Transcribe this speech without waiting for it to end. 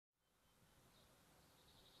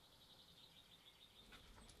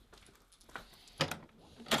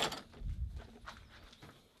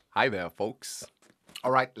Hi there, folks.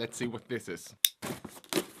 All right, let's see what this is.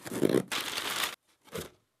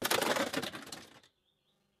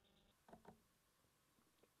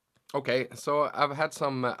 Okay, so I've had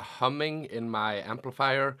some humming in my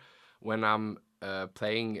amplifier when I'm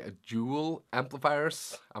playing dual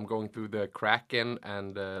amplifiers. I'm going through the Kraken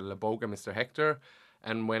and Leboga Mr. Hector.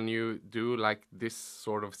 And when you do like this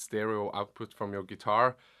sort of stereo output from your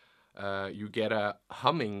guitar, you get a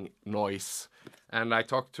humming noise. And I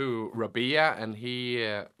talked to Rabia and he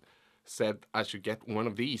said I should get one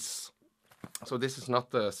of these. So this is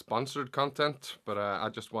not the sponsored content, but I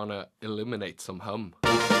just want to eliminate some hum.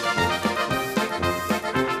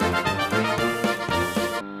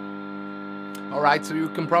 Alright, so you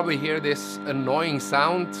can probably hear this annoying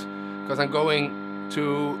sound because I'm going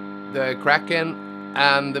to the Kraken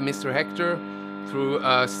and the Mr. Hector through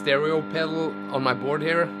a stereo pedal on my board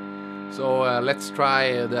here. So let's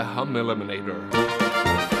try the hum eliminator.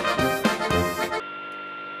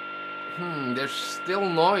 There's still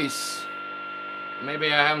noise.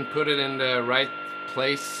 Maybe I haven't put it in the right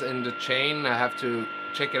place in the chain. I have to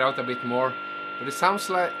check it out a bit more. But it sounds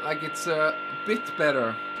like it's a bit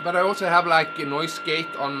better. But I also have like a noise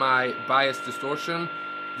gate on my bias distortion.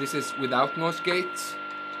 This is without noise gates.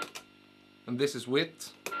 And this is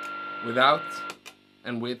with, without,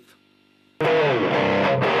 and with.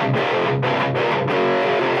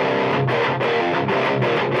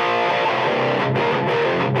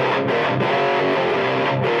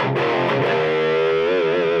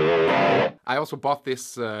 I also bought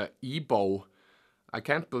this E-bow. I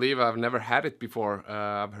can't believe I've never had it before.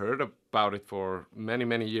 I've heard about it for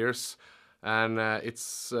many years. And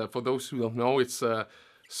it's, for those who don't know, it's a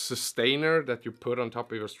sustainer that you put on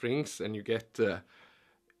top of your strings and you get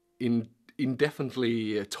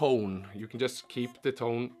indefinitely tone. You can just keep the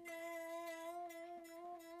tone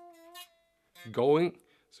going.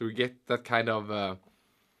 So you get that kind of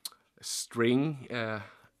string,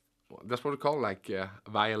 that's what we call like a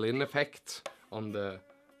violin effect on the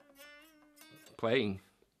playing.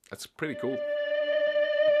 That's pretty cool.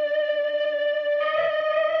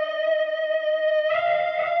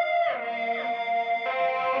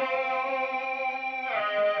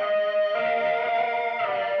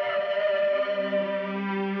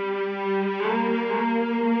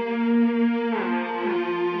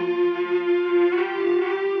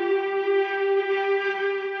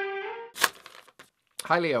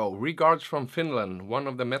 Hi Leo, regards from Finland, one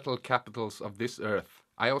of the metal capitals of this earth.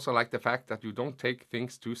 I also like the fact that you don't take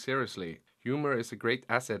things too seriously. Humor is a great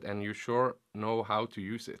asset and you sure know how to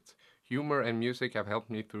use it. Humor and music have helped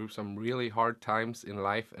me through some really hard times in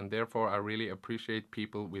life and therefore I really appreciate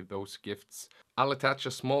people with those gifts. I'll attach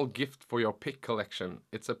a small gift for your pick collection.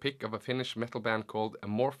 It's a pick of a Finnish metal band called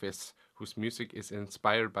Amorphis, whose music is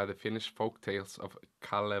inspired by the Finnish folk tales of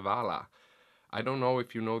Kalevala. I don't know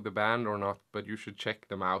if you know the band or not, but you should check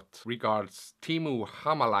them out. Regards, Timu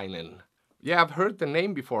Hamalainen. Yeah, I've heard the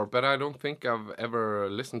name before, but I don't think I've ever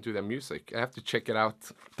listened to their music. I have to check it out.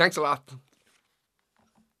 Thanks a lot.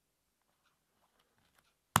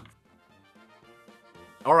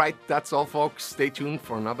 Alright, that's all folks. Stay tuned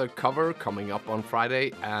for another cover coming up on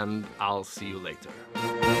Friday, and I'll see you later.